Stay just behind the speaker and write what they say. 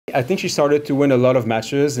I think she started to win a lot of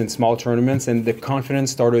matches in small tournaments, and the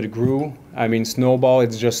confidence started to grow. I mean, snowball,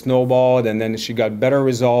 it's just snowballed, and then she got better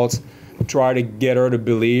results. Try to get her to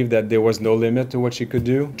believe that there was no limit to what she could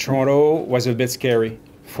do. Toronto was a bit scary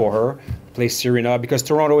for her, play Serena, because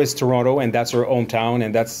Toronto is Toronto, and that's her hometown,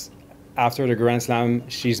 and that's, after the Grand Slam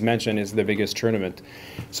she's mentioned, is the biggest tournament.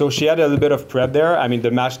 So she had a little bit of prep there. I mean,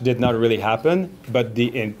 the match did not really happen, but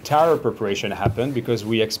the entire preparation happened because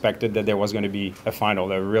we expected that there was going to be a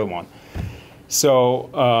final, a real one. So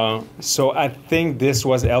I think this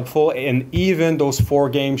was helpful, and even those 4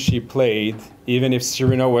 games she played, even if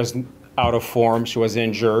Serena was out of form, she was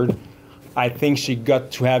injured, I think she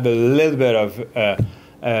got to have a little bit of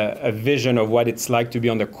a vision of what it's like to be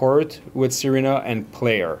on the court with Serena and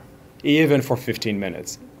play her, even for 15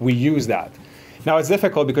 minutes. We use that. Now it's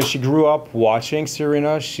difficult because she grew up watching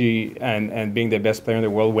Serena, and being the best player in the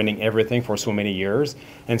world, winning everything for so many years,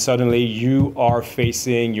 and suddenly you are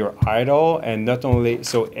facing your idol, and not only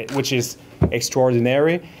so, which is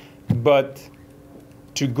extraordinary, but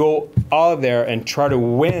to go out there and try to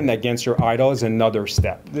win against your idol is another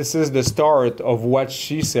step. This is the start of what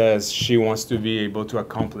she says she wants to be able to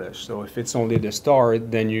accomplish. So if it's only the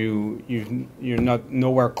start, then you're not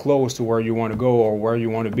nowhere close to where you want to go or where you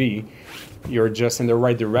want to be. You're just in the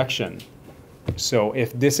right direction. So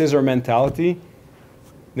if this is her mentality,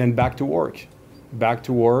 then back to work. Back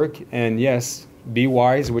to work, and yes, be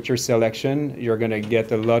wise with your selection. You're gonna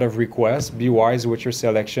get a lot of requests. Be wise with your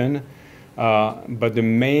selection. But the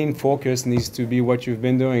main focus needs to be what you've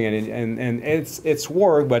been doing, and it's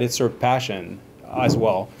work, but it's your passion as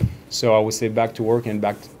well. So I would say back to work and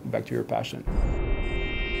back to your passion.